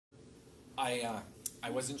I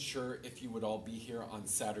wasn't sure if you would all be here on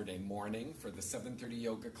Saturday morning for the 7:30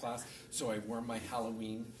 yoga class, so I wore my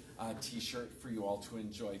Halloween T-shirt for you all to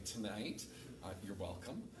enjoy tonight. You're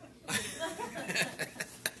welcome.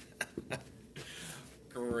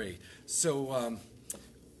 Great. So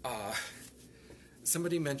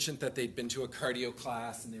somebody mentioned that they'd been to a cardio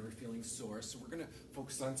class and they were feeling sore, so we're going to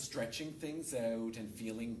focus on stretching things out and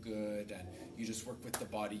feeling good, and you just work with the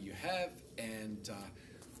body you have, and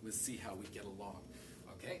we'll see how we get along.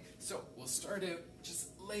 Okay, so we'll start out just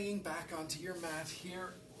laying back onto your mat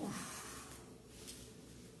here.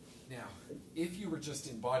 Now, if you were just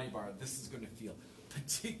in body bar, this is going to feel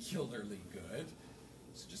particularly good.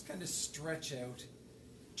 So just kind of stretch out,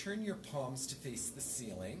 turn your palms to face the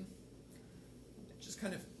ceiling. Just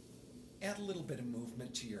kind of add a little bit of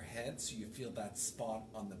movement to your head so you feel that spot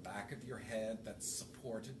on the back of your head that's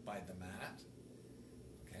supported by the mat.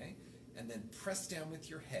 Okay, and then press down with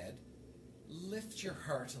your head. Lift your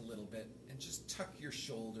heart a little bit and just tuck your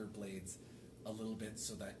shoulder blades a little bit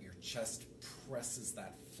so that your chest presses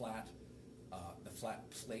that flat, the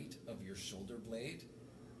flat plate of your shoulder blade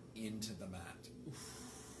into the mat. Oof.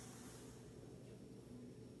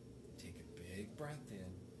 Take a big breath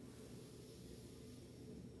in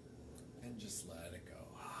and just let it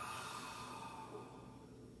go.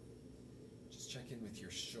 Just check in with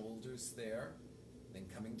your shoulders there, then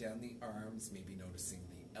coming down the arms, maybe noticing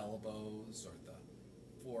the elbows or the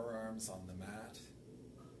forearms on the mat,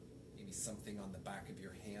 maybe something on the back of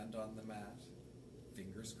your hand on the mat,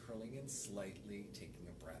 fingers curling in slightly, taking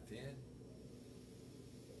a breath in,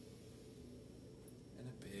 and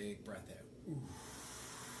a big breath out. Ooh.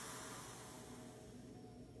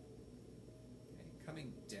 Okay,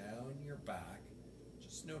 coming down your back,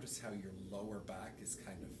 just notice how your lower back is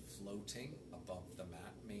kind of floating above the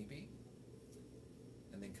mat maybe,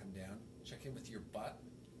 and then come down, check in with your butt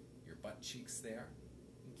cheeks there,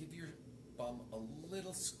 and give your bum a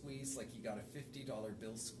little squeeze like you got a $50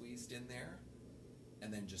 bill squeezed in there,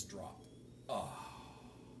 and then just drop.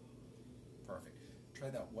 Perfect. Try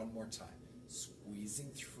that one more time. Squeezing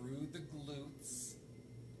through the glutes,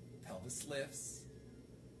 pelvis lifts,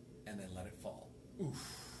 and then let it fall. Oof.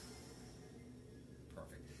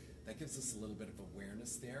 Perfect. That gives us a little bit of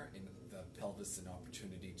awareness there in the pelvis, an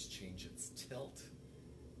opportunity to change its tilt.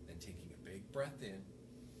 Then taking a big breath in,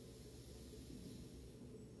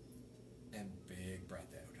 and big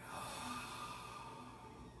breath out.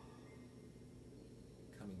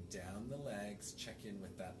 Coming down the legs, check in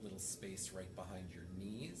with that little space right behind your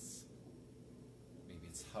knees. Maybe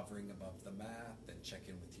it's hovering above the mat, then check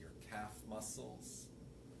in with your calf muscles.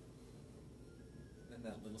 Then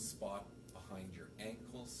that little spot behind your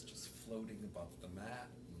ankles, just floating above the mat,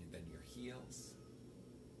 and then your heels.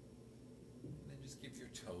 And then just give your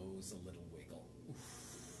toes a little wiggle. Oof.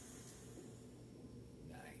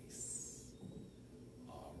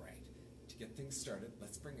 Get things started,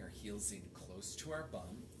 let's bring our heels in close to our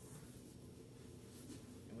bum.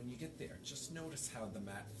 And when you get there, just notice how the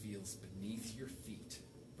mat feels beneath your feet.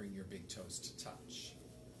 Bring your big toes to touch.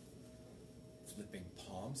 Flipping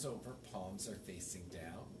palms over, palms are facing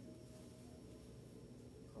down.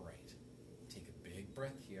 Great. Take a big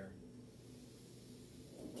breath here.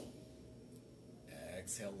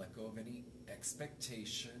 Exhale, let go of any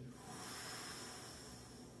expectation.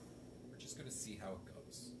 We're just going to see how it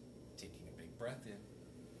goes. Taking a big breath in.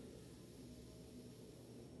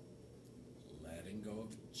 Letting go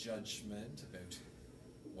of judgment about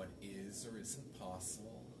what is or isn't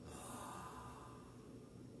possible.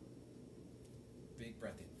 Big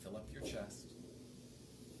breath in. Fill up your chest.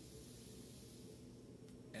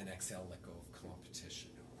 And exhale, let go of competition.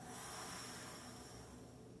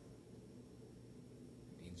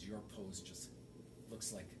 It means your pose just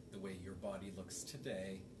looks like the way your body looks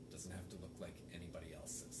today. Doesn't have to look like anybody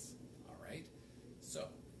else's. Right? So,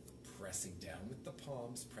 pressing down with the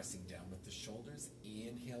palms, pressing down with the shoulders.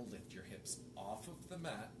 Inhale, lift your hips off of the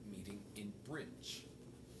mat, meeting in bridge.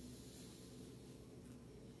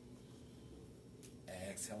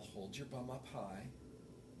 Exhale, hold your bum up high.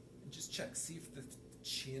 And just check, see if the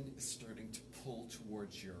chin is starting to pull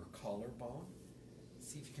towards your collarbone.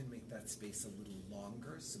 See if you can make that space a little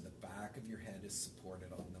longer so the back of your head is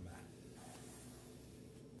supported on the mat.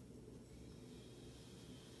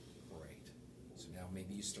 Now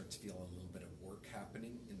maybe you start to feel a little bit of work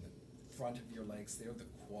happening in the front of your legs there, the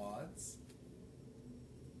quads.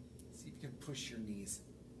 See if you can push your knees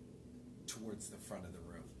towards the front of the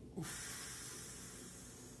room.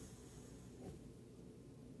 Oof.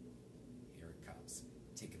 Here it comes.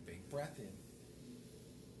 Take a big breath in.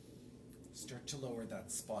 Start to lower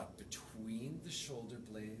that spot between the shoulder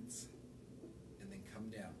blades, and then come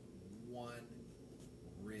down. one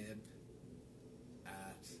rib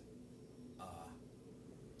at a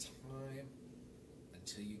time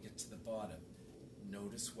until you get to the bottom.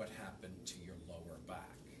 Notice what happened to your lower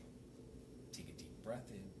back. Take a deep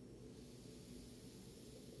breath in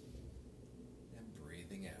and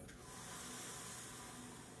breathing out.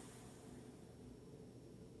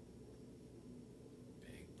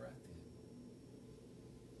 Big breath in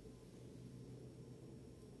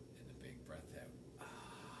and a big breath out.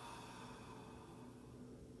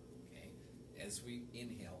 Okay, as we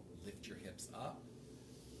inhale, lift your hips up.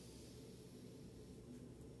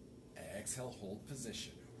 Exhale, hold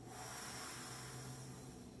position.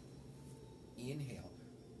 Inhale.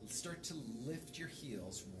 Start to lift your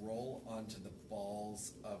heels, roll onto the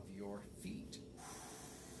balls of your feet.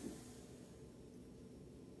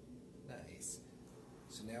 Nice.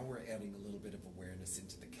 So now we're adding a little bit of awareness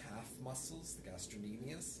into the calf muscles, the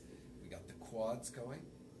gastrocnemius. We got the quads going.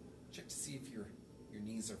 Check to see if your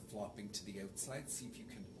knees are flopping to the outside. See if you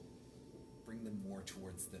can bring them more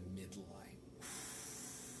towards the midline.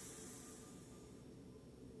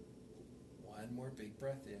 One more big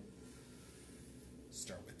breath in.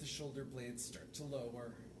 Start with the shoulder blades, start to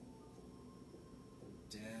lower.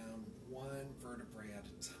 Down one vertebrae at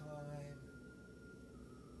a time.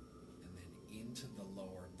 And then into the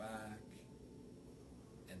lower back.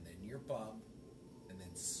 And then your bum. And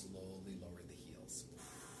then slowly lower the heels.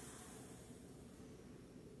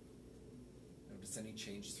 Notice any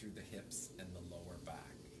change through the hips and the lower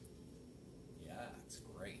back. Yeah, it's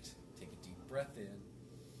great. Take a deep breath in.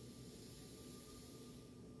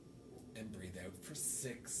 And breathe out for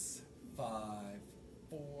 6, 5,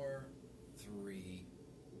 4, 3,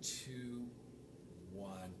 2,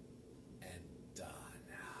 1, and done.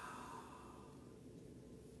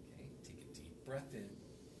 Okay, take a deep breath in.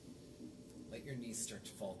 Let your knees start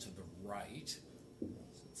to fall to the right.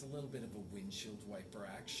 So it's a little bit of a windshield wiper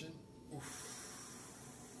action. Oof.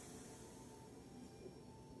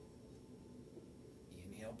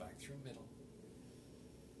 Inhale back through middle.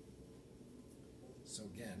 So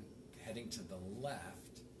again, heading to the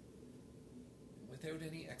left, without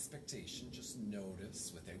any expectation, just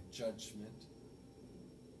notice, without judgment.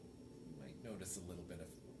 You might notice a little bit of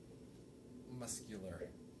muscular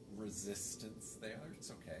resistance there. It's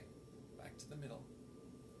okay. Back to the middle.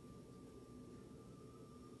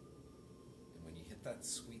 And when you hit that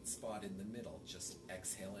sweet spot in the middle, just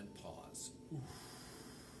exhale and pause. Oof.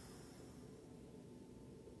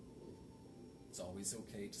 It's always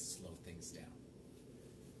okay to slow things down.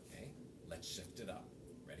 Let's shift it up.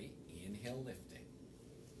 Ready? Inhale, lifting.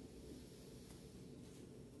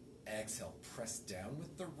 Exhale, press down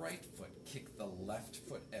with the right foot. Kick the left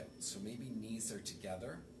foot out. So maybe knees are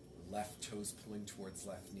together, left toes pulling towards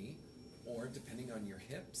left knee, or depending on your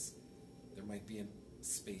hips, there might be a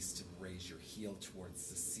space to raise your heel towards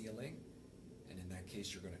the ceiling. And in that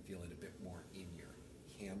case, you're going to feel it a bit more in your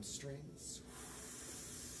hamstrings.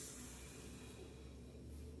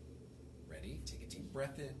 Ready? Take a deep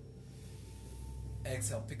breath in.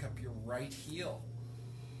 Exhale, pick up your right heel.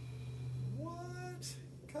 What?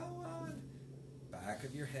 Come on. Back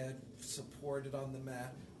of your head supported on the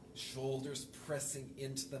mat. Shoulders pressing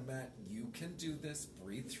into the mat. You can do this.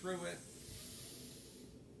 Breathe through it.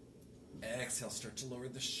 Exhale, start to lower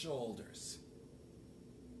the shoulders,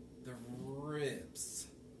 the ribs,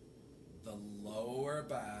 the lower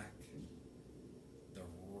back, the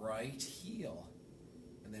right heel,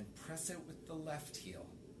 and then press out with the left heel.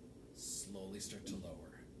 Slowly start to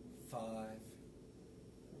lower. 5,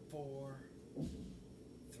 4,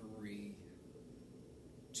 3,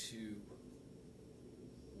 2,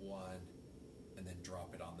 1, and then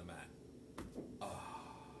drop it on the mat.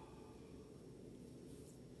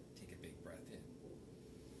 Take a big breath in.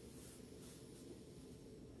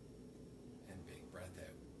 And big breath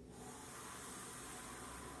out.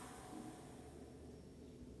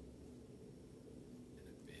 And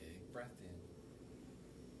a big breath in.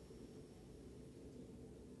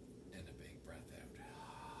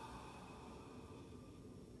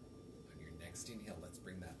 Next inhale, let's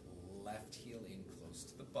bring that left heel in close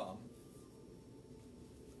to the bum.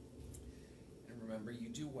 And remember, you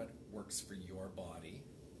do what works for your body.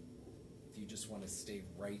 If you just want to stay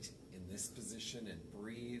right in this position and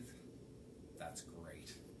breathe, that's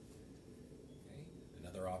great. Okay?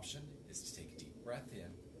 Another option is to take a deep breath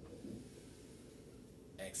in.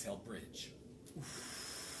 Exhale, bridge.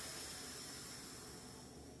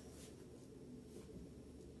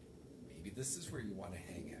 Maybe this is where you want to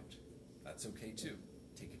hang out. That's okay too.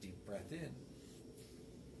 Take a deep breath in.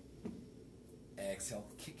 Exhale,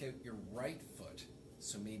 kick out your right foot.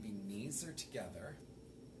 So maybe knees are together,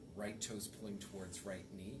 right toes pulling towards right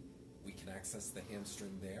knee, we can access the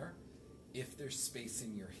hamstring there. If there's space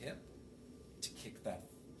in your hip to kick that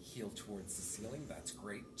heel towards the ceiling, that's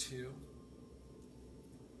great too.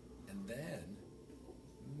 And then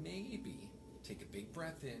maybe take a big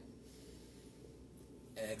breath in.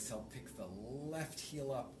 Exhale, pick the left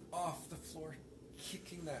heel up off the floor,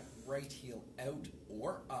 kicking that right heel out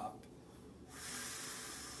or up.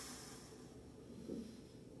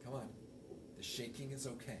 Come on. The shaking is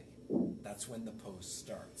okay. That's when the pose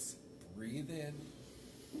starts. Breathe in.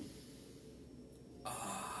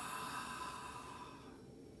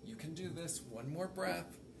 You can do this. One more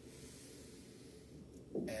breath.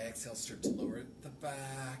 Exhale, start to lower the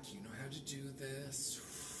back. You know how to do this.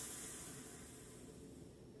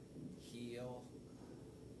 Heel,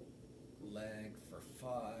 leg for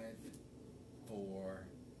 5, 4,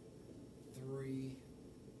 3,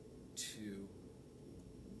 2,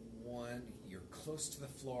 1. You're close to the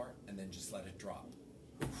floor, and then just let it drop.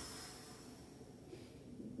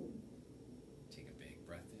 Take a big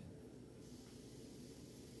breath in.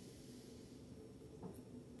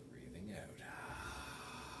 Breathing out.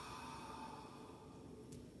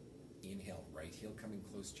 Inhale, right heel coming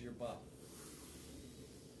close to your butt.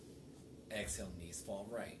 Exhale, knees fall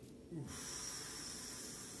right.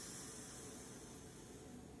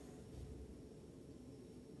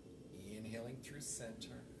 Inhaling through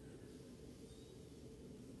center.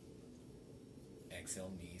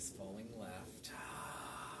 Exhale, knees falling left.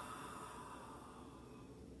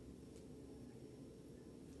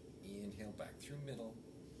 Inhale back through middle.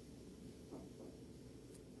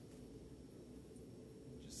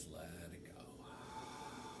 Just let it go.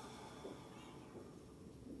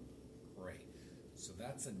 Great. So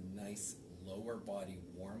that's a nice lower body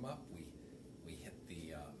warm-up. We hit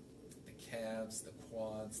the calves, the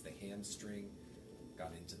quads, the hamstring,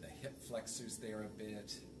 got into the hip flexors there a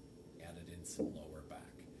bit, added in some lower back.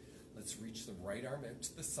 Let's reach the right arm out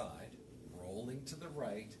to the side, rolling to the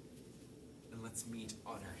right, and let's meet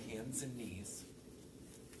on our hands and knees,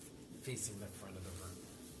 facing the front of the room.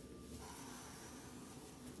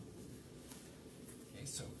 Okay,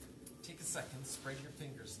 so take a second, spread your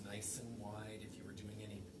fingers nice and wide. If you were doing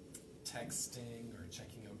any texting or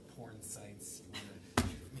checking out porn sites, you want to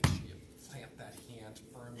make sure you plant that hand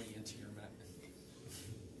firmly into your mat.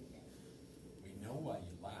 We know why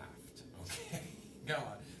you laughed, okay? Go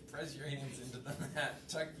on, press your hands into the mat,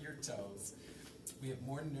 tuck your toes. We have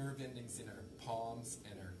more nerve endings in our palms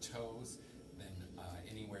and our toes than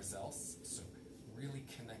anywhere else, so really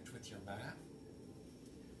connect with your mat.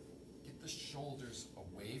 Get the shoulders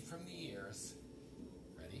away from the ears.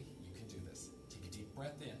 Ready? You can do this. Take a deep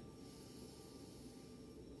breath in.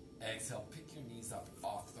 Exhale, pick your knees up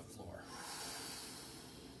off the floor.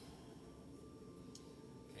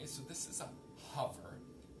 Okay, so this is a hover.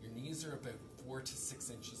 Your knees are about 4 to 6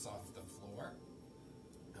 inches off the floor.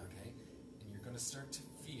 Okay, and you're going to start to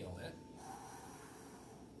feel it.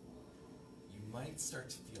 You might start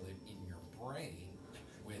to feel it in your brain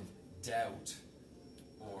with doubt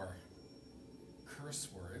or curse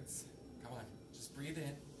words. Come on, just breathe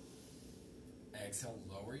in. Exhale,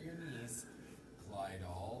 lower your knees. Glide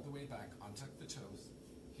all the way back, untuck the toes.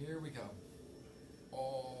 Here we go.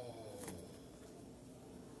 Oh.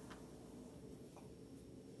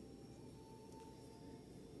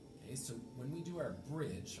 Okay, so when we do our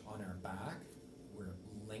bridge on our back, we're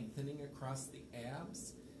lengthening across the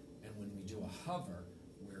abs. And when we do a hover,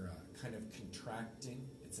 we're kind of contracting.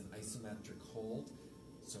 It's an isometric hold.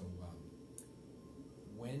 So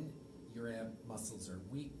when your ab muscles are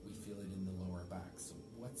weak, we feel it in the lower back. So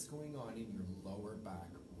what's going on in your lower back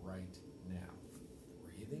right now?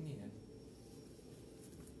 Breathing in.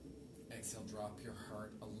 Exhale, drop your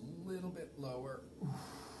heart a little bit lower.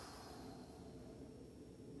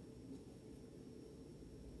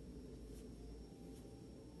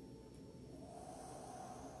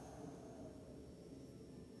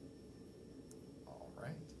 All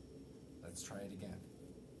right, let's try it again.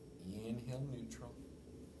 Inhale, neutral.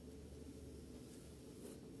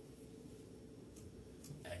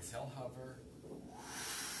 Exhale, hover.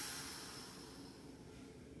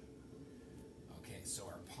 Okay, so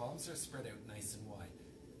our palms are spread out nice and wide.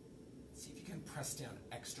 See if you can press down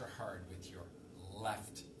extra hard with your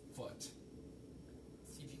left foot.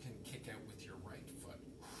 See if you can kick out with your right foot.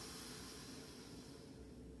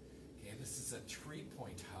 Okay, this is a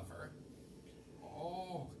 3-point hover.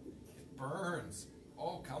 Oh, it burns.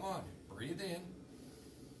 Oh, come on, breathe in.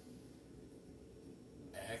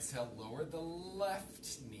 Exhale, lower the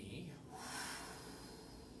left knee.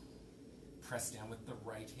 Press down with the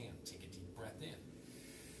right hand. Take a deep breath in.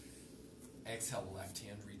 Exhale, left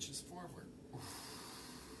hand reaches forward.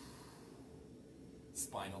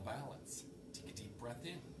 Spinal balance. Take a deep breath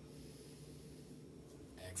in.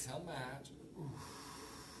 Exhale, mat.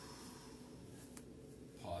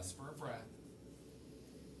 Pause for a breath.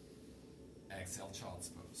 Exhale, child's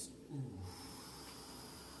pose.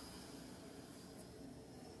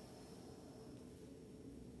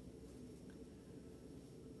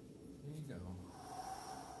 There you go.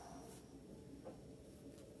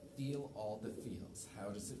 Feel all the feels. How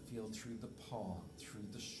does it feel through the palm, through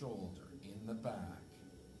the shoulder, in the back?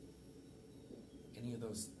 Any of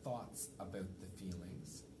those thoughts about the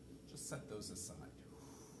feelings, just set those aside.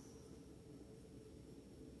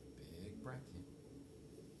 Big breath in.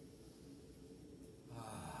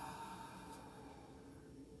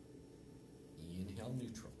 Inhale,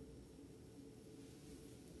 neutral.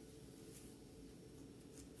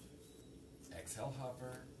 Exhale,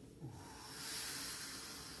 hover.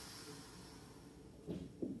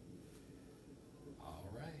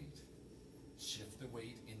 All right. Shift the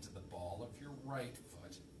weight into the ball of your right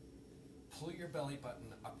foot. Pull your belly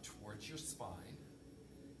button up towards your spine.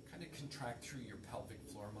 Kind of contract through your pelvic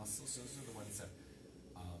floor muscles. Those are the ones that,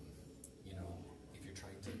 if you're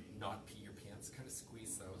trying to not pee your pants, kind of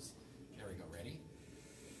squeeze those. There we go. Ready?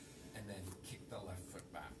 And then kick the left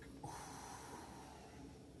foot back.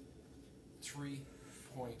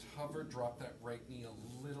 3-point hover. Drop that right knee a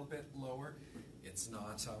little bit lower. It's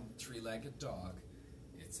not three-legged dog.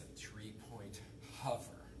 It's a 3-point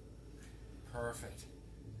hover. Perfect.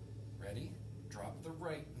 Ready? Drop the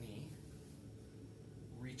right knee.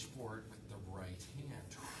 Reach forward with the right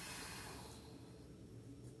hand.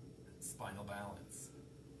 Spinal balance.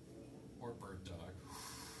 Or bird dog.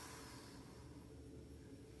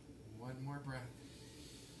 One more breath.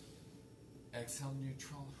 Exhale,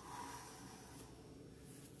 neutral.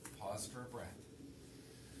 Pause for a breath.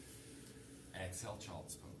 Exhale,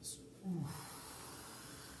 child's pose.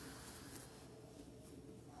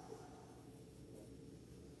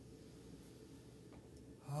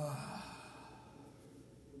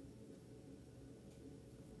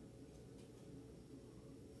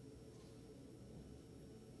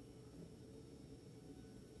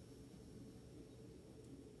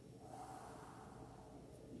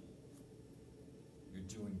 You're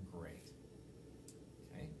doing great.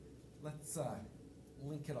 Okay, let's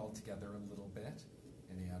link it all together a little bit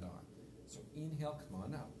and add on. So inhale, come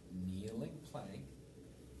on up, kneeling plank.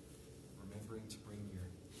 Remembering to bring your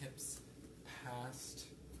hips past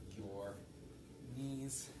your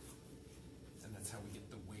knees, and that's how we get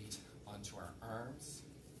the weight onto our arms.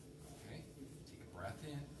 Okay, take a breath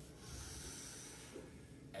in.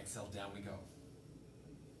 Exhale, down we go.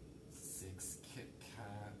 6 Kit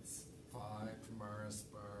Kats, 5 Mars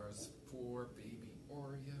bars, 4 baby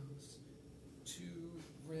Oreos, 2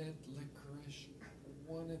 red licorice,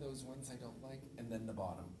 1 of those ones I don't like, and then the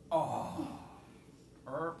bottom. Oh,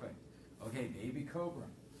 perfect. Okay, baby cobra.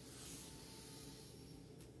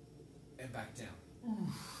 And back down.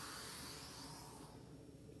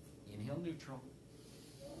 Inhale, neutral.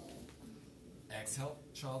 Exhale,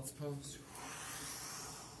 child's pose.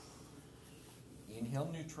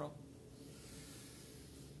 Inhale, neutral.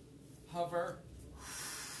 Hover.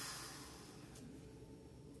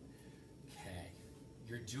 Okay,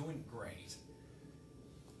 you're doing great.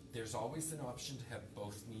 There's always an option to have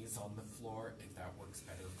both knees on the floor if that works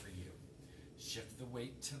better for you. Shift the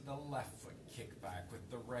weight to the left foot, kick back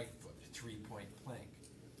with the right foot, 3-point plank.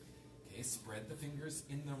 Okay, spread the fingers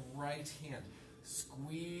in the right hand.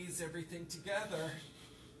 Squeeze everything together.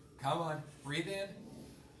 Come on, breathe in.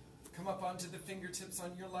 Come up onto the fingertips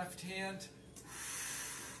on your left hand.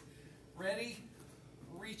 Ready?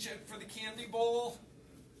 Reach out for the candy bowl.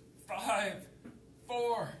 5,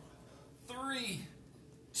 4, 3,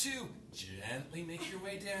 2. Gently make your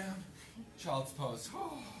way down. Child's pose.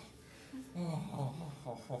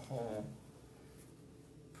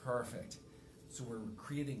 Perfect. So we're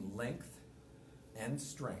creating length and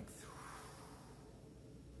strength.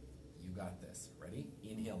 You got this. Ready?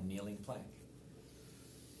 Inhale, kneeling plank.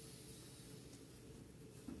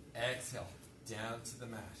 Exhale, down to the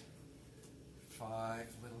mat. 5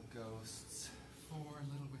 little ghosts, 4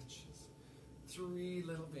 little witches, 3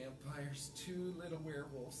 little vampires, 2 little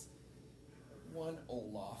werewolves, 1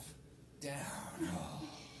 Olaf. Down. Oh.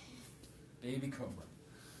 Baby cobra.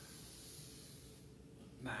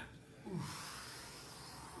 Mat.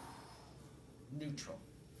 Neutral.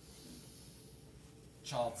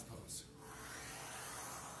 Child's pose.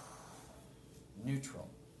 Neutral.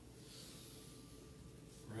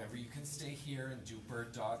 Remember, you can stay here and do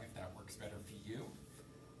bird dog if that works better for you.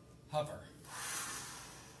 Hover.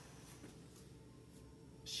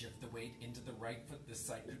 Shift the weight into the right foot. This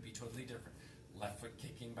side could be totally different. Left foot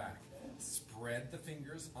kicking back. Spread the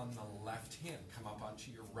fingers on the left hand. Come up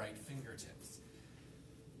onto your right fingertips.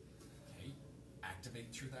 Okay,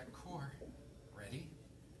 activate through that core. Ready?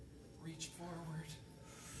 Reach forward.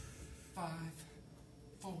 5,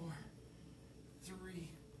 4, 3,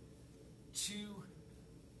 2,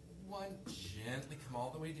 1. Gently come all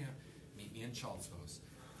the way down. Meet me in child's pose.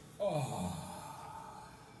 Oh.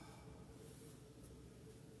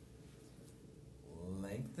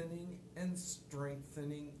 Lengthening and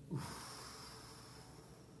strengthening.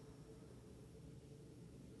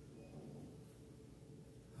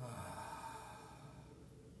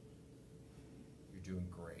 You're doing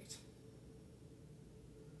great.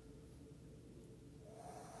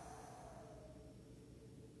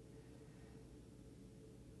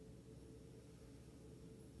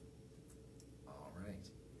 All right.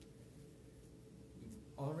 We've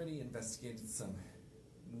already investigated some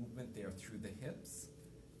movement there through the hips.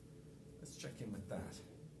 Let's check in with that.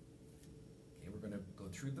 Okay, we're going to go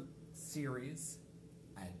through the series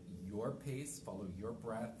at your pace, follow your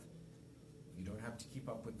breath. You don't have to keep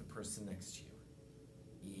up with the person next to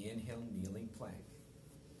you. Inhale, kneeling plank.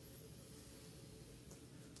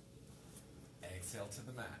 Exhale to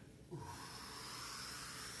the mat.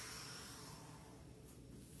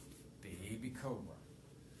 Baby cobra.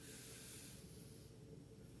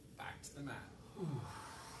 Back to the mat.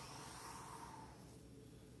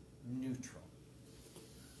 Neutral.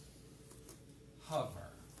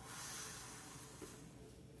 Hover.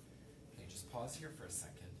 Okay, just pause here for a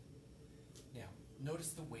second. Now,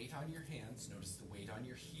 notice the weight on your hands, notice the weight on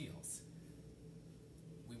your heels.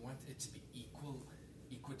 We want it to be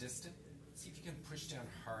equidistant. See if you can push down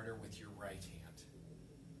harder with your right hand.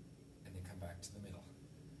 And then come back to the middle.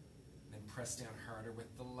 And then press down harder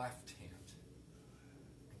with the left hand.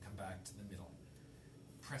 And come back to the middle.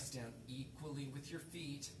 Press down equally with your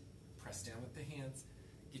feet. Press down with the hands.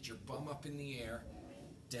 Get your bum up in the air.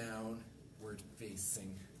 Downward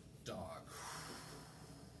facing dog.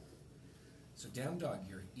 So down dog,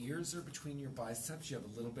 your ears are between your biceps. You have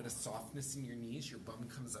a little bit of softness in your knees. Your bum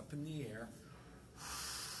comes up in the air.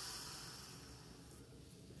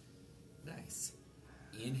 Nice.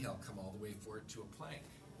 Inhale, come all the way forward to a plank.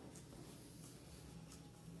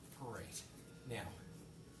 Great. Now,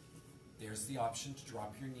 there's the option to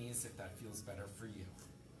drop your knees if that feels better for you.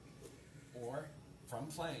 Or, from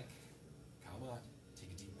plank, come on,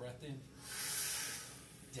 take a deep breath in.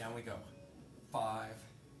 Down we go. 5,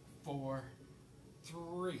 4,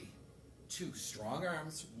 3, 2. Strong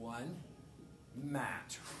arms. 1.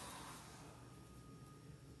 Mat.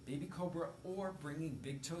 Baby cobra or bringing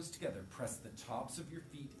big toes together. Press the tops of your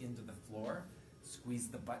feet into the floor. Squeeze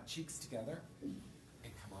the butt cheeks together.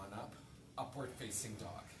 And come on up. Upward facing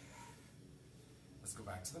dog. Let's go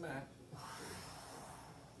back to the mat.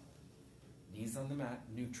 Knees on the mat,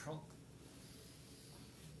 neutral.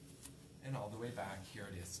 And all the way back, here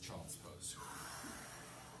it is, child's pose.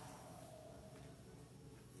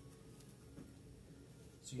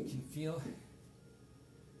 So you can feel,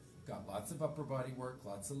 got lots of upper body work,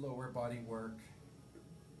 lots of lower body work.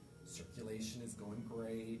 Circulation is going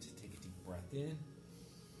great. Take a deep breath in.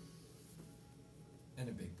 And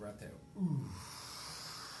a big breath out. Ooh.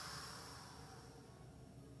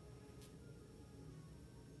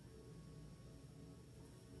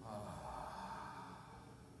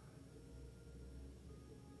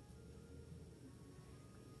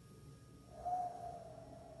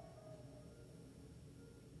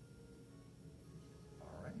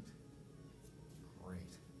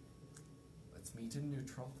 Meet in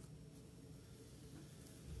neutral.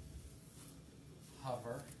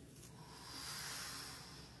 Hover.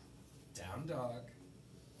 Down dog.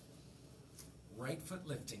 Right foot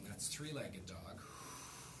lifting, that's three-legged dog.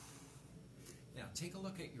 Now take a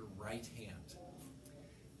look at your right hand.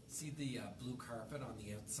 See the blue carpet on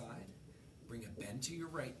the outside? Bring a bend to your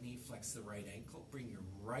right knee, flex the right ankle, bring your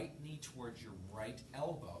right knee towards your right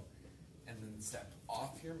elbow, and then step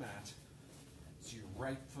off your mat so your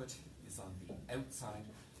right foot is on the outside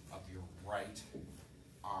of your right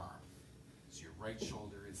arm. So your right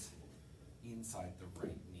shoulder is inside the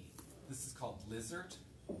right knee. This is called lizard.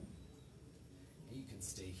 And you can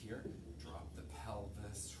stay here, drop the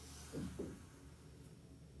pelvis.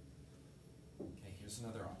 Okay, here's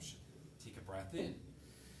another option. Take a breath in.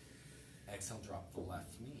 Exhale, drop the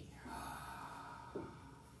left knee.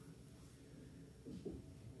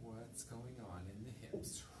 What's going on in the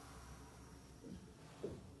hips?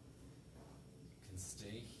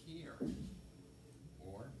 Stay here,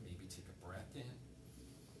 or maybe take a breath in.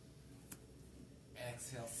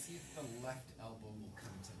 Exhale, see if the left elbow will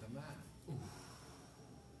come to the mat. Ooh.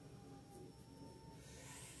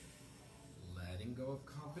 Let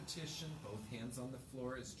competition, both hands on the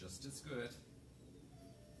floor is just as good.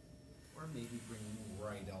 Or maybe bring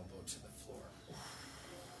right elbow to the floor.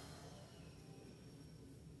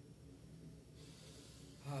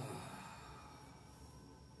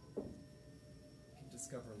 You can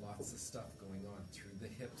discover lots of stuff going on through the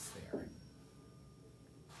hips there.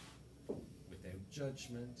 Without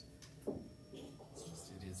judgment. It's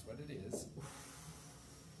just, it is what it is.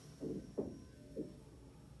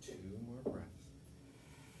 2 more breaths.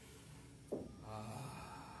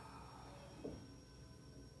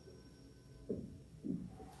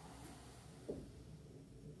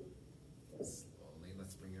 Slowly,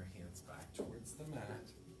 let's bring our hands back towards the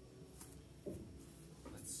mat.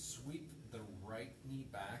 Let's sweep the right knee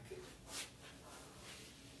back.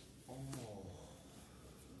 Oh,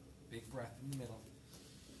 big breath in the middle.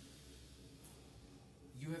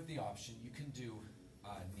 You have the option. You can do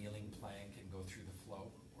kneeling plank and go through the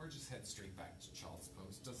flow, or just head straight back to child's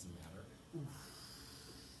pose. Doesn't matter.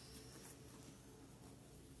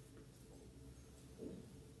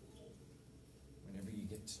 Whenever you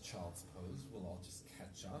get to child's pose, we'll all just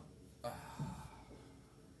catch up.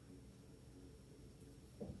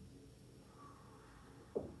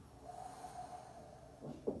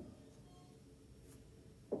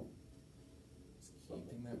 Just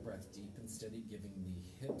keeping that breath deep and steady, giving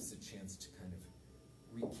the hips a chance to kind of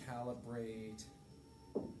recalibrate.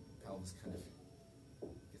 Pelvis kind of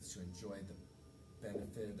gets to enjoy the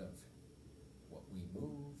benefit of what we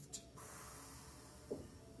moved.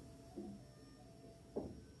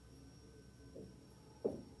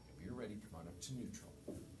 If you're ready, come on up to neutral.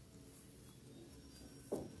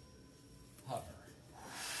 Hover.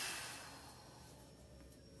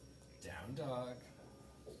 Down dog.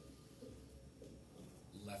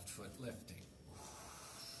 Left foot lifting.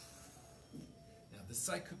 The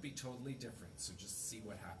side could be totally different, so just see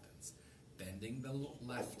what happens. Bending the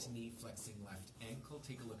left knee, flexing left ankle.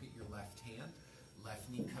 Take a look at your left hand. Left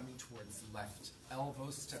knee coming towards left elbow,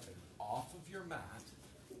 stepping off of your mat.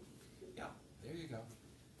 Yeah, there you go.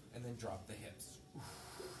 And then drop the hips.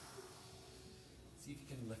 See if you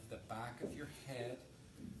can lift the back of your head,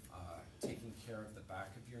 taking care of the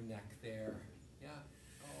back of your neck there. Yeah,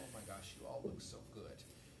 oh my gosh, you all look so good.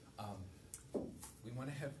 We want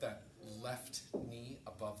to have that left knee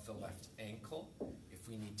above the left ankle. If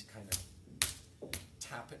we need to kind of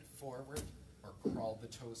tap it forward or crawl the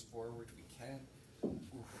toes forward, we can.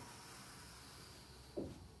 Oof.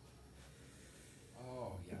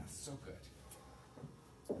 Oh yeah, so good.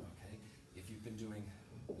 Okay, if you've been doing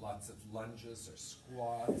lots of lunges or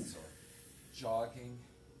squats or jogging,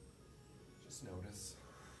 just notice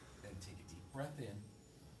and take a deep breath in.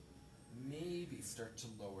 Maybe start to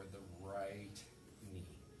lower the right knee.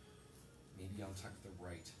 Maybe untuck the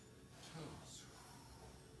right toes.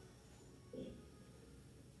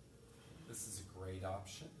 This is a great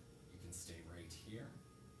option. You can stay right here.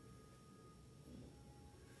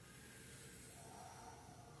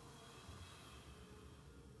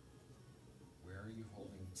 Where are you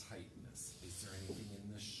holding tightness? Is there anything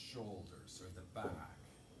in the shoulders or the back?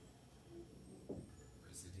 Or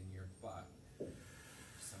is it in your butt?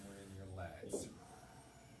 Somewhere in your legs?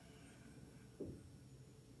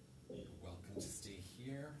 You're welcome to stay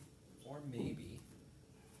here, or maybe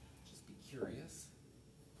just be curious.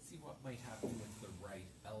 See what might happen with the right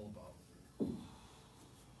elbow.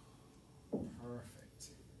 Perfect.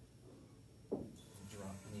 And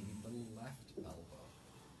drop maybe the left elbow.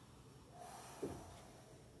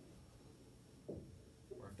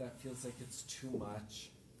 Or if that feels like it's too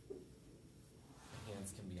much, the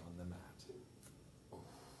hands can be on the mat.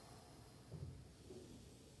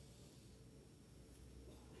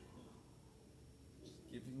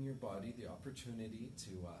 Just giving your body the opportunity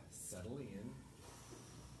to settle in.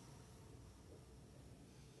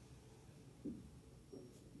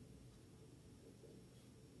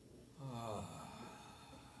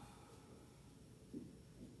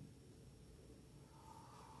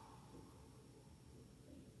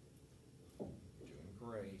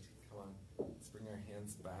 Great. Come on. Let's bring our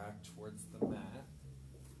hands back towards the mat.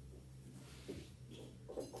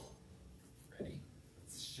 Ready?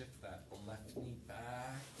 Let's shift that left knee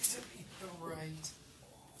back to meet the right.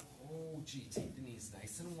 Oh, gee. Take the knees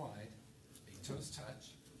nice and wide. Big toes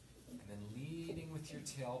touch. And then leading with your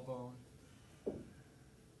tailbone.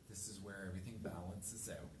 This is where everything balances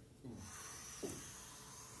out. Oof.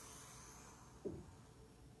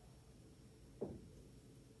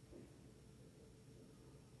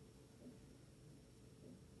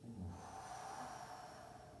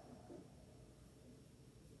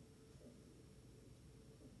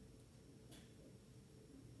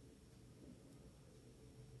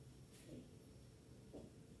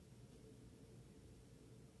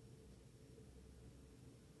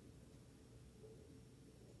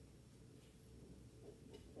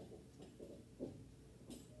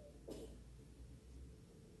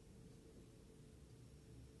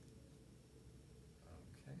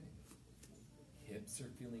 hips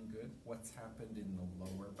are feeling good. What's happened in the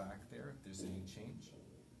lower back there, if there's any change?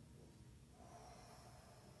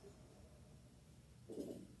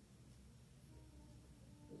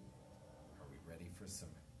 Are we ready for some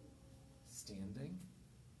standing?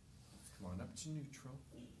 Come on up to neutral.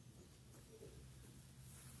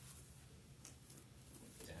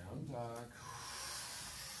 Down dog.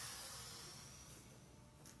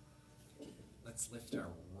 Let's lift our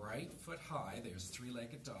right foot high. There's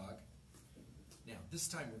three-legged dog. Now, this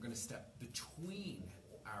time we're going to step between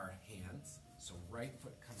our hands. So right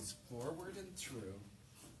foot comes forward and through.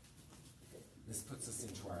 This puts us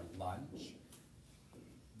into our lunge.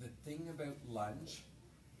 The thing about lunge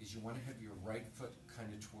is you want to have your right foot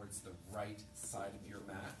kind of towards the right side of your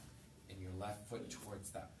mat and your left foot towards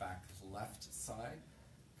that back left side,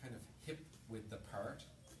 kind of hip width apart.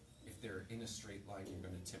 If they're in a straight line, you're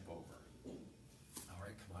going to tip over. All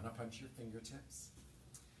right, come on up onto your fingertips.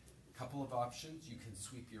 Couple of options. You can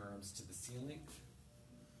sweep your arms to the ceiling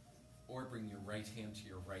or bring your right hand to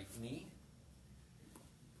your right knee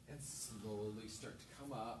and slowly start to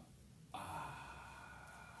come up.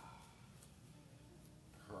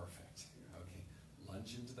 Perfect. Okay,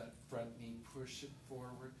 lunge into that front knee, push it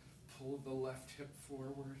forward, pull the left hip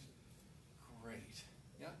forward. Great.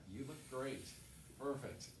 Yeah, you look great.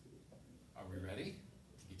 Perfect. Are we ready?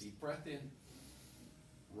 Take a deep breath in.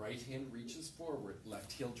 Right hand reaches forward,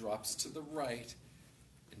 left heel drops to the right,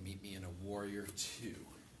 and meet me in a warrior two.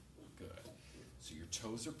 Good. So your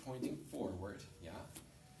toes are pointing forward, yeah?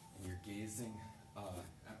 And you're gazing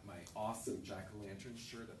at my awesome jack-o'-lantern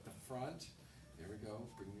shirt at the front. There we go.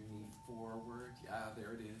 Bring your knee forward. Yeah,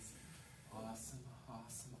 there it is. Awesome,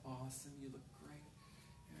 awesome, awesome. You look great.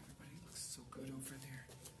 Everybody looks so good over there.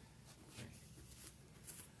 Okay.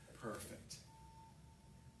 Perfect.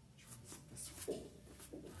 This way.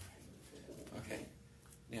 Okay,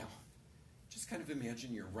 now, just kind of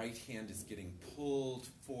imagine your right hand is getting pulled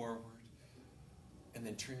forward, and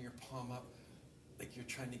then turn your palm up like you're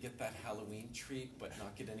trying to get that Halloween treat, but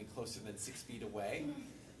not get any closer than 6 feet away.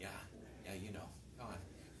 Yeah, you know. Come on.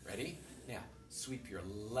 Ready? Now, sweep your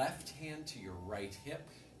left hand to your right hip,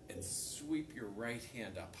 and sweep your right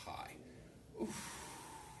hand up high. Oof.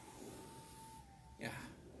 Yeah,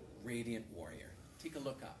 radiant warrior. Take a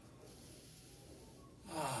look up.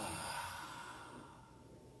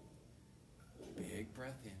 Big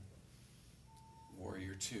breath in.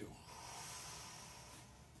 Warrior two.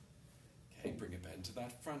 Okay, bring it bend to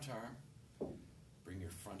that front arm. Bring your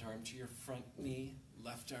front arm to your front knee.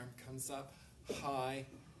 Left arm comes up. High,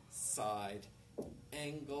 side,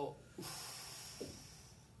 angle.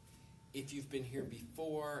 If you've been here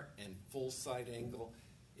before and full side angle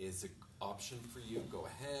is an option for you, go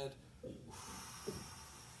ahead.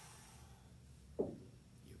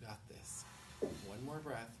 You got this. One more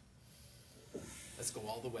breath. Let's go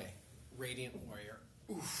all the way. Radiant warrior.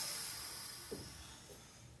 Oof.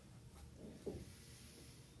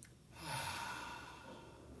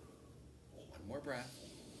 One more breath.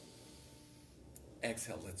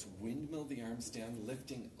 Exhale. Let's windmill the arms down,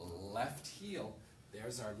 lifting left heel.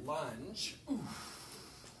 There's our lunge. Oof.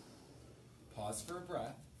 Pause for a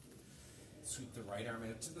breath. Sweep the right arm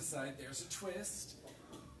out to the side. There's a twist.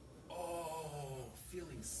 Oh,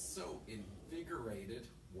 feeling so invigorated.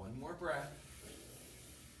 One more breath.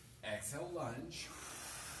 Exhale, lunge.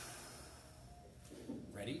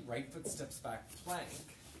 Ready? Right foot steps back, plank.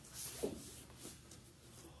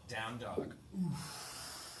 Down dog.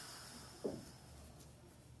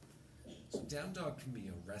 So down dog can be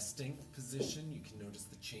a resting position. You can notice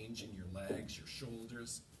the change in your legs, your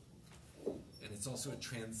shoulders. And it's also a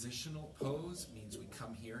transitional pose, means we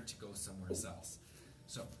come here to go somewhere else.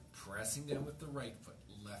 So pressing down with the right foot,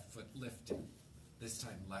 left foot lifting. This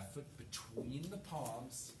time left foot between the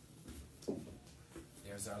palms.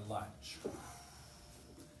 There's our lunge. Okay,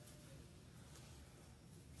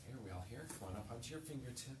 are we all here? Come on up onto your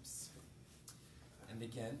fingertips. And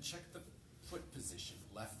again, check the foot position.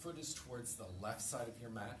 Left foot is towards the left side of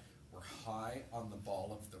your mat. We're high on the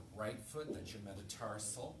ball of the right foot, that's your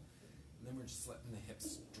metatarsal. And then we're just letting the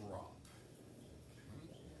hips drop.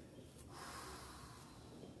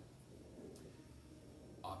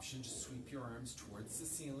 Option to sweep your arms towards the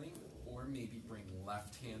ceiling, or maybe bring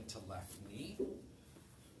left hand to left knee.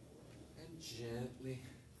 And gently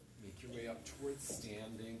make your way up towards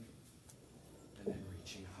standing, and then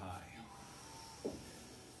reaching high.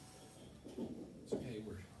 It's okay,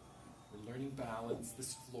 we're learning balance.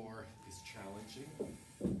 This floor is challenging.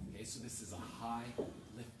 Okay, so this is a high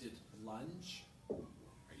lifted lunge.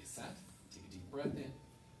 Are you set? Take a deep breath in.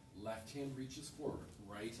 Left hand reaches forward.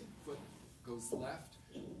 Right foot goes left.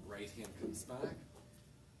 Right hand comes back.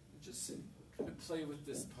 And just kind of play with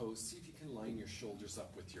this pose. See if you can line your shoulders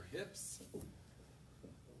up with your hips.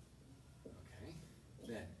 Okay.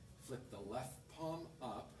 Then flip the left palm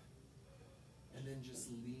up and then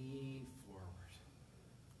just lean forward.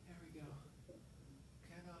 There we go.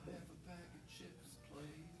 Can I have a bag of chips,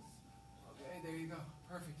 please? Okay, there you go.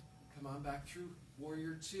 Perfect. Come on back through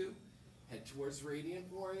Warrior 2. Head towards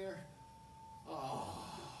Radiant Warrior. Oh.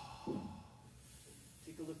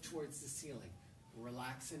 Take a look towards the ceiling.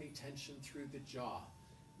 Relax any tension through the jaw.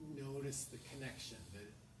 Notice the connection,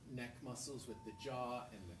 the neck muscles with the jaw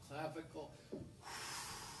and the clavicle.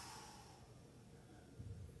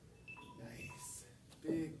 Nice.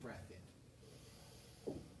 Big breath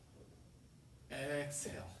in.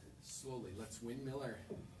 Exhale. Slowly. Let's windmill our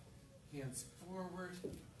hands forward,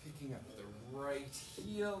 picking up the right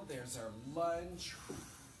heel. There's our lunge.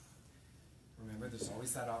 Remember, there's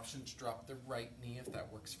always that option to drop the right knee if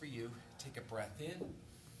that works for you. Take a breath in.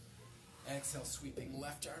 Exhale, sweeping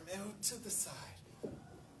left arm out to the side.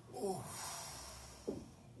 Oh.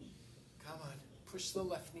 Come on, push the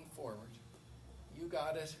left knee forward. You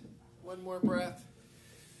got it. One more breath.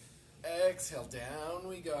 Exhale, down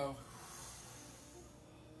we go.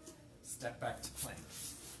 Step back to plank.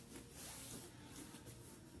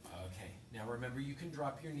 Okay, now remember you can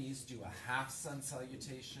drop your knees, do a half sun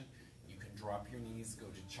salutation. You can drop your knees, go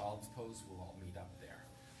to child's pose. We'll all meet up there.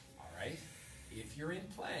 All right? If you're in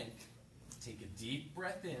plank, take a deep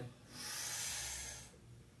breath in.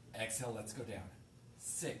 Exhale, let's go down.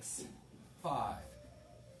 6, 5,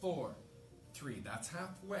 4, 3. That's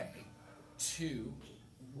halfway. 2,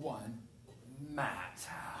 1. Mat.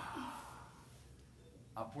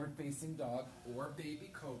 Upward facing dog or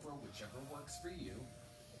baby cobra, whichever works for you.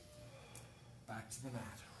 Back to the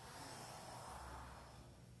mat.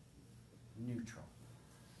 Neutral.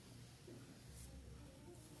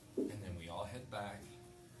 And then we all head back.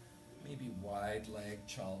 Maybe wide leg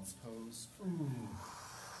child's pose. Ooh.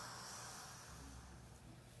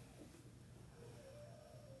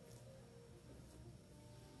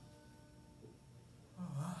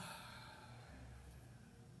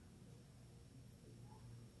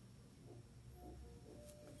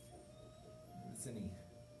 Is any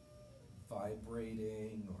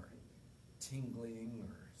vibrating or tingling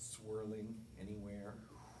or swirling anywhere?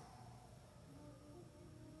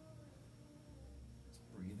 Just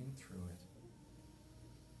breathing through it.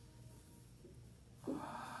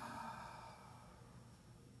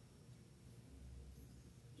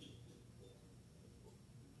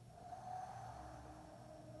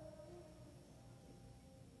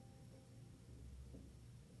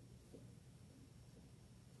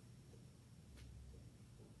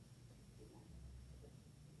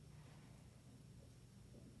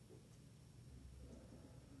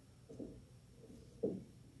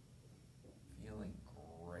 Feeling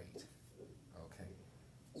great. Okay.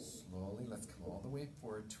 Slowly, let's come all the way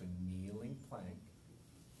forward to a kneeling plank.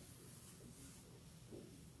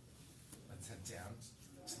 Let's head down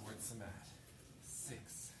towards the mat.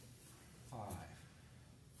 6, 5,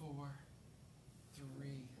 4, 3,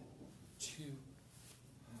 2,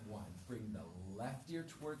 1. Bring the left ear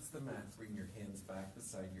towards the mat. Bring your hands back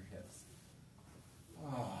beside your hips.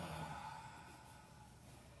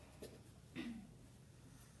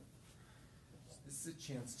 This is a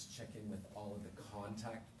chance to check in with all of the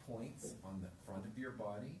contact points on the front of your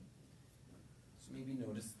body. So maybe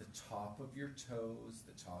notice the top of your toes,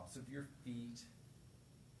 the tops of your feet,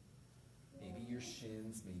 maybe your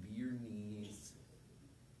shins, maybe your knees,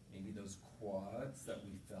 maybe those quads that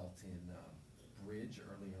we felt in bridge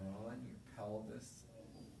earlier on, your pelvis,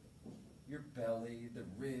 your belly, the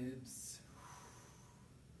ribs,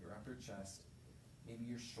 your upper chest, maybe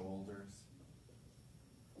your shoulders.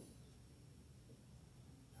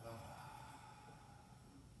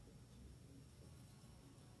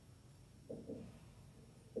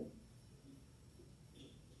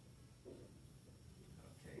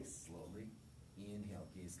 Okay, slowly inhale,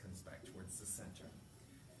 gaze comes back towards the center.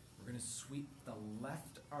 We're going to sweep the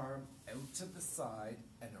left arm out to the side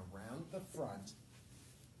and around the front.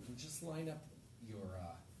 And just line up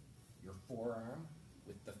your forearm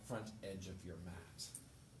with the front edge of your mat.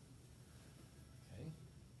 Okay?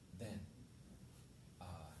 Then,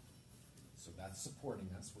 so that's supporting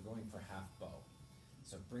us. We're going for half bow.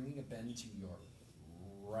 So bringing a bend to your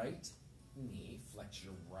right knee, flex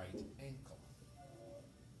your right ankle.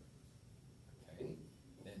 Okay?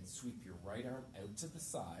 Then sweep your right arm out to the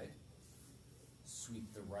side.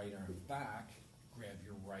 Sweep the right arm back. Grab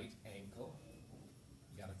your right ankle.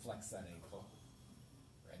 You got to flex that ankle.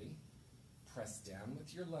 Ready? Press down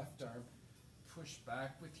with your left arm. Push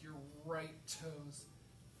back with your right toes.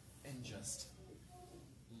 And just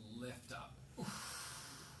lift up. Oof.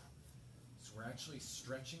 actually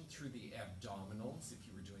stretching through the abdominals if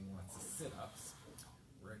you were doing lots of sit-ups.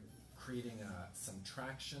 We're creating some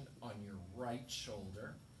traction on your right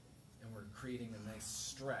shoulder, and we're creating a nice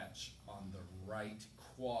stretch on the right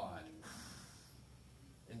quad.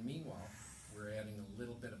 And meanwhile, we're adding a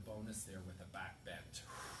little bit of bonus there with a back bend.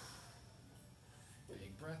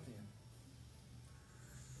 Big breath in.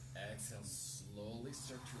 Exhale, slowly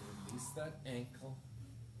start to release that ankle.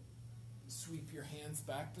 Sweep your hands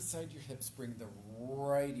back beside your hips. Bring the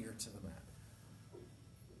right ear to the mat.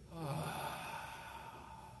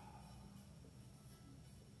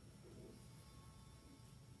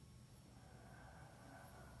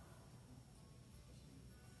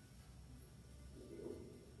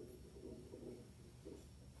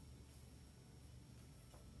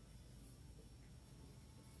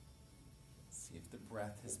 See if the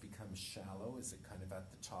breath has become shallow. Is it kind of at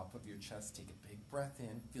the top of your chest? Take a big breath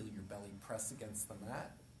in. Feel your belly press against the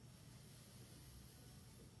mat.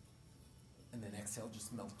 And then exhale,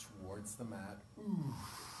 just melt towards the mat. Ooh.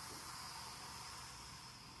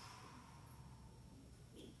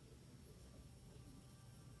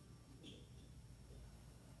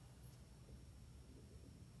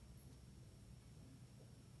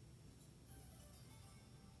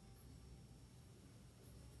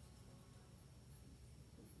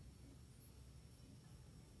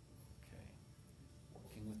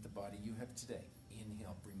 With the body you have today.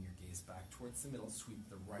 Inhale, bring your gaze back towards the middle. Sweep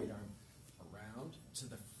the right arm around to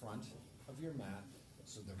the front of your mat,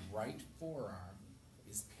 so the right forearm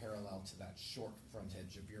is parallel to that short front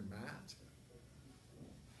edge of your mat.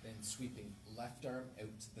 Then sweeping left arm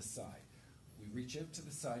out to the side. We reach out to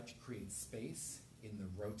the side to create space in the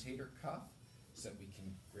rotator cuff so that we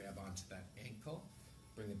can grab onto that ankle.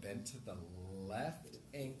 Bring a bend to the left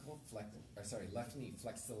ankle, left knee,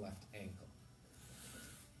 flex the left ankle.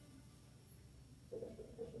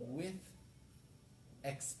 With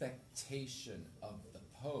expectation of the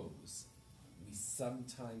pose, we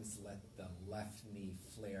sometimes let the left knee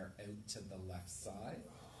flare out to the left side.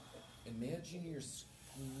 Imagine you're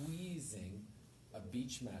squeezing a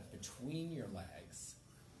beach mat between your legs,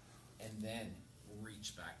 and then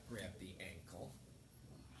reach back, grab the ankle,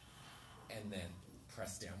 and then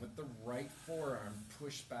press down with the right forearm,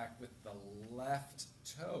 push back with the left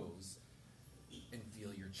toes, and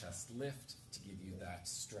feel your chest lift to give you that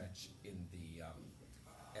stretch in the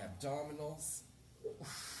abdominals.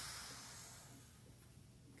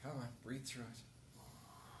 Come on, breathe through it.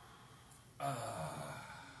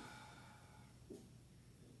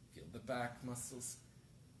 Feel the back muscles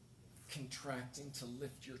contracting to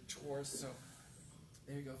lift your torso.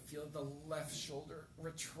 There you go. Feel the left shoulder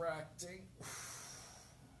retracting.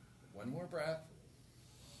 One more breath.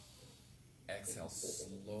 Exhale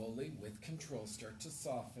slowly with control. Start to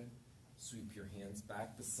soften. Sweep your hands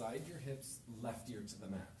back beside your hips, left ear to the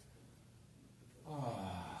mat.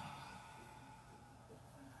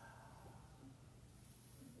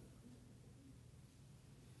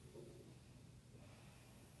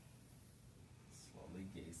 Slowly,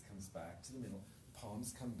 gaze comes back to the middle.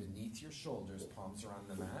 Palms come beneath your shoulders. Palms are on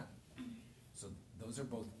the mat. So those are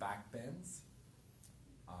both back bends.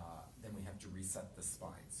 Then we have to reset the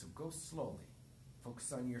spine. So go slowly.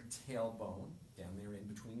 Focus on your tailbone, down there in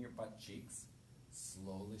between your butt cheeks.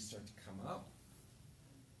 Slowly start to come up.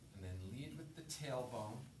 And then lead with the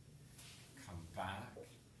tailbone. Come back,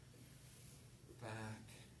 back,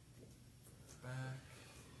 back.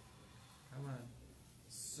 Come on.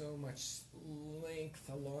 So much length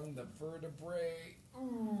along the vertebrae.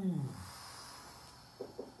 Ooh.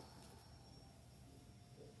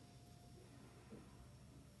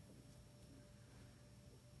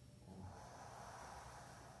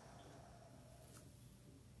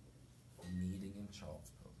 Meeting in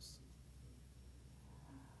child's pose.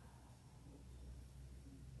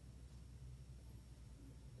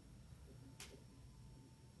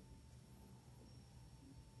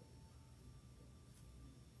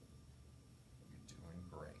 You're doing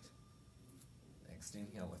great. Next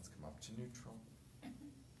inhale, let's come up to neutral.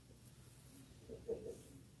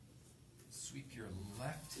 Sweep your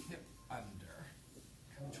left hip under.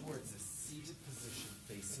 Come towards a seated position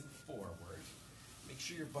facing forward. Make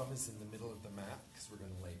sure your bum is in the middle of the mat because we're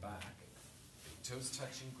going to lay back. Big toes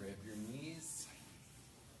touching, grab your knees.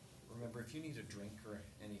 Remember, if you need a drink or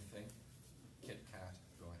anything, Kit Kat,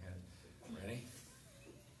 go ahead. Ready?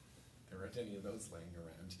 There aren't any of those laying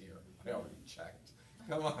around here. I already checked.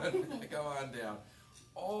 Come on, come on down.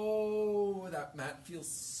 Oh, that mat feels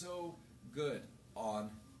so good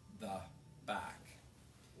on the back.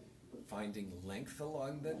 Finding length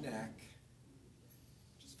along the neck.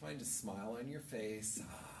 Find a smile on your face.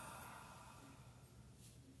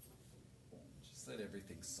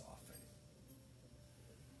 everything soften.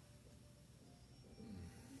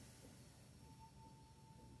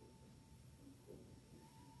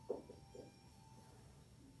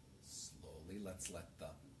 Slowly, let's let the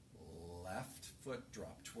left foot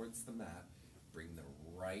drop towards the mat. Bring the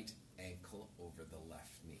right ankle over the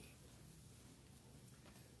left knee.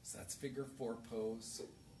 So that's figure 4 pose.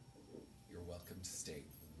 You're welcome to stay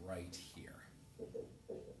right here.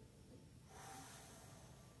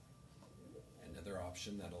 Another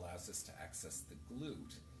option that allows us to access the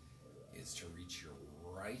glute is to reach your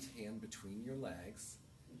right hand between your legs,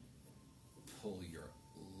 pull your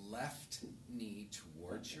left knee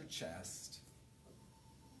towards your chest.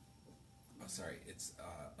 Oh, sorry, it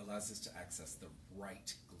allows us to access the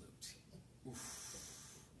right glute. Oof.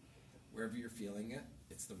 Wherever you're feeling it,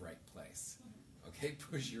 it's the right place. Okay,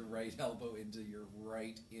 push your right elbow into your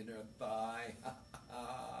right inner thigh.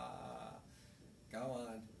 Go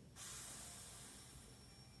on.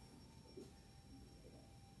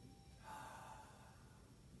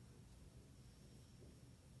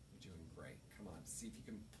 You're doing great. Come on, see if you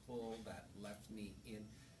can pull that left knee in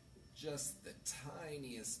just the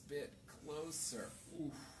tiniest bit closer.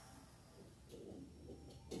 Oof.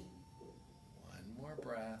 One more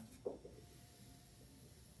breath.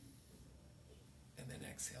 And then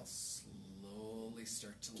exhale, slowly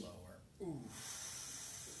start to lower. Oof.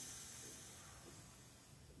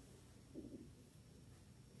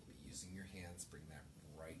 Maybe using your hands, bring that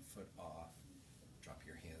right foot off. Drop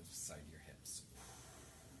your hands beside your hips.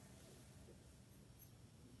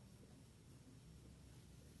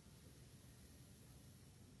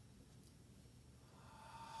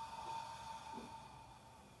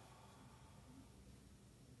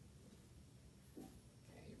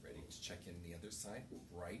 Check in the other side.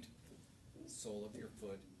 Right sole of your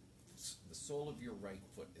foot, the sole of your right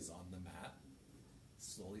foot is on the mat.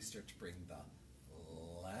 Slowly start to bring the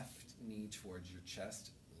left knee towards your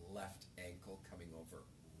chest, left ankle coming over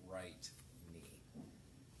right knee.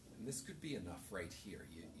 And this could be enough right here.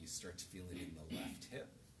 You start to feel it in the left hip.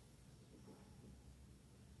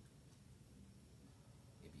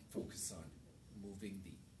 Maybe focus on moving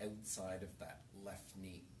the outside of that left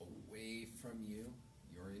knee away from you.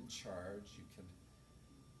 You're in charge. You can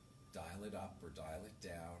dial it up or dial it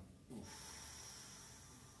down. Oof.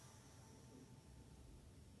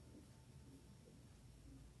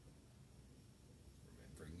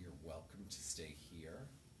 Remembering you're welcome to stay here.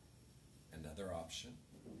 Another option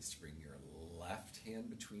is to bring your left hand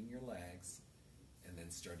between your legs and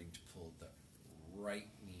then starting to pull the right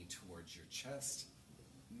knee towards your chest,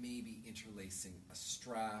 maybe interlacing a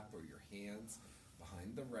strap or your hands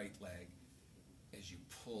behind the right leg as you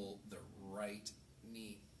pull the right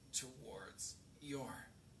knee towards your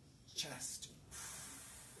chest.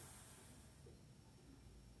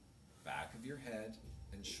 Back of your head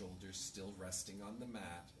and shoulders still resting on the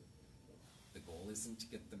mat. The goal isn't to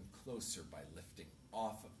get them closer by lifting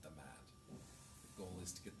off of the mat. The goal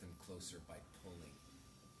is to get them closer by pulling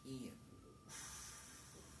in.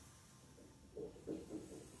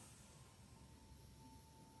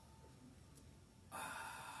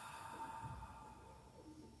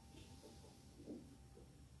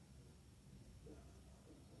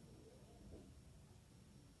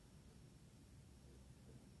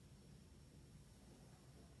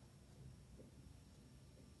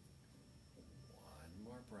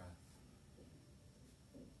 Breath.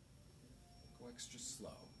 Go extra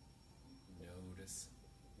slow. Notice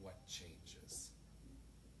what changes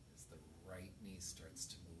as the right knee starts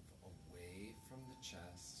to move away from the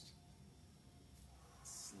chest.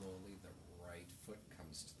 Slowly the right foot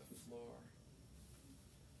comes to the floor.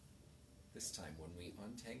 This time when we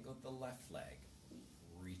untangle the left leg,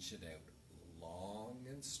 reach it out long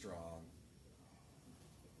and strong.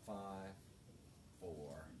 5,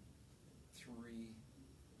 4, 3,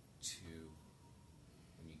 2.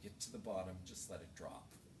 When you get to the bottom, just let it drop.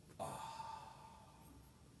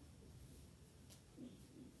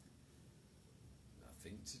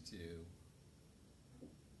 Nothing to do.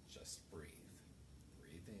 Just breathe.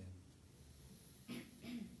 Breathe in.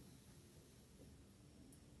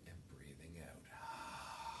 And breathing out.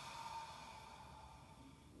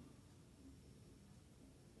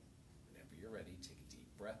 Whenever you're ready, take a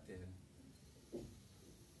deep breath in.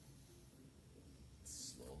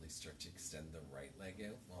 Start to extend the right leg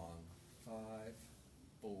out long. 5,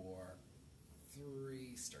 4,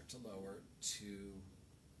 3. Start to lower. 2,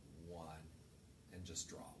 1. And just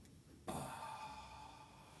drop.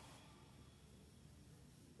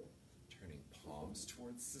 Turning palms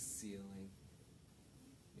towards the ceiling.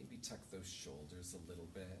 Maybe tuck those shoulders a little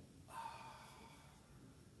bit.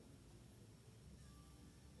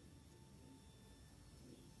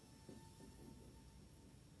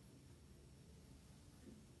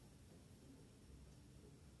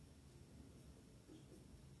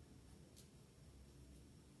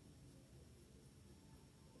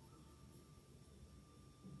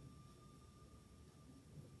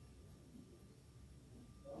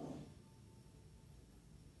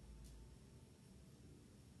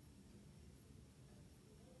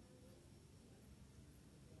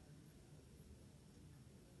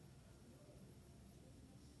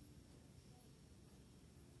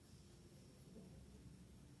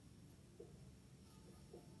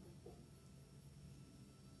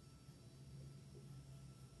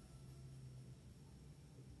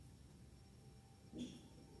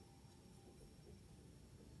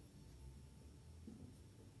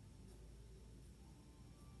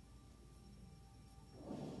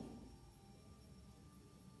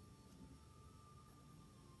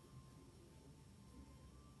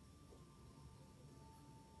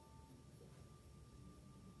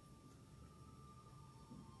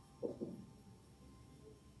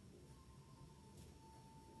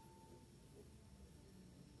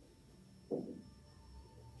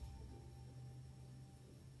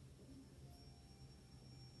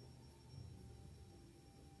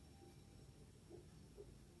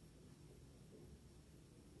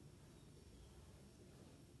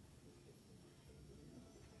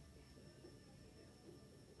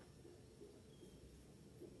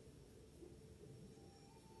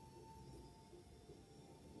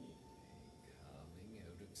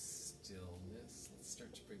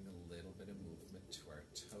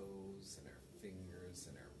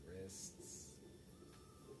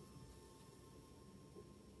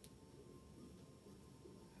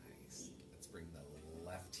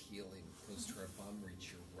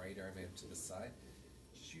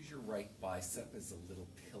 right bicep as a little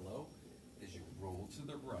pillow as you roll to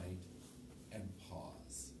the right and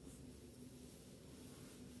pause.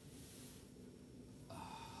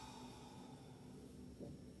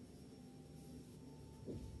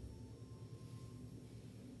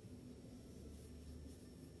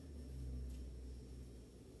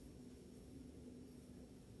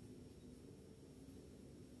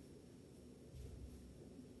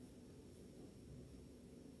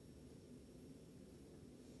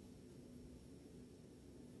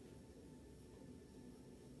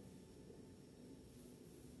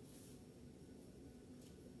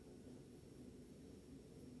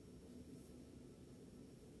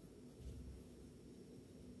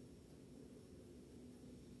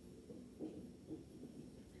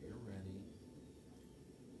 You're ready.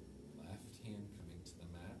 Left hand coming to the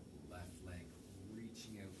mat, left leg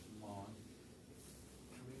reaching out long,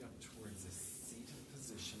 coming up towards a seated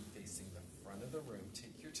position facing the front of the room.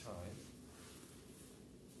 Take your time.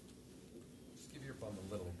 Just give your bum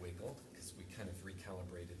a little wiggle because we kind of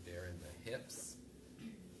recalibrated there in the hips.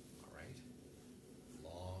 All right.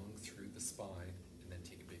 Long through the spine and then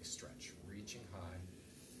take a big stretch, reaching high.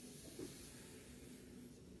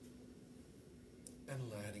 And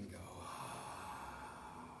letting go.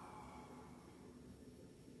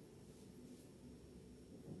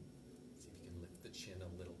 See if you can lift the chin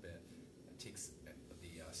a little bit. That takes the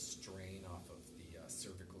strain off of the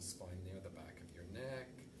cervical spine there, the back of your neck.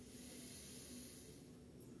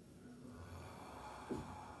 You're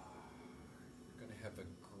going to have a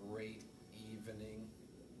great evening.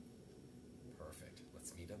 Perfect.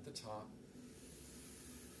 Let's meet at the top.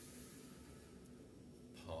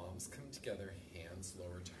 Palms come together, hands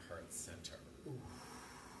lower to heart center. Ooh.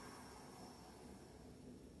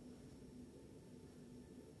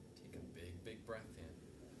 Take a big, big breath in.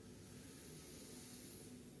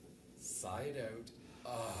 Side out.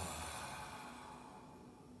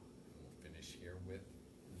 We'll finish here with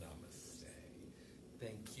namaste.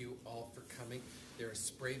 Thank you all for coming. There are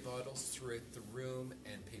spray bottles throughout the room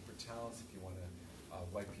and paper towels if you want to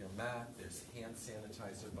wipe your mat. There's hand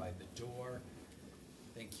sanitizer by the door.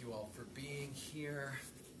 Thank you all for being here.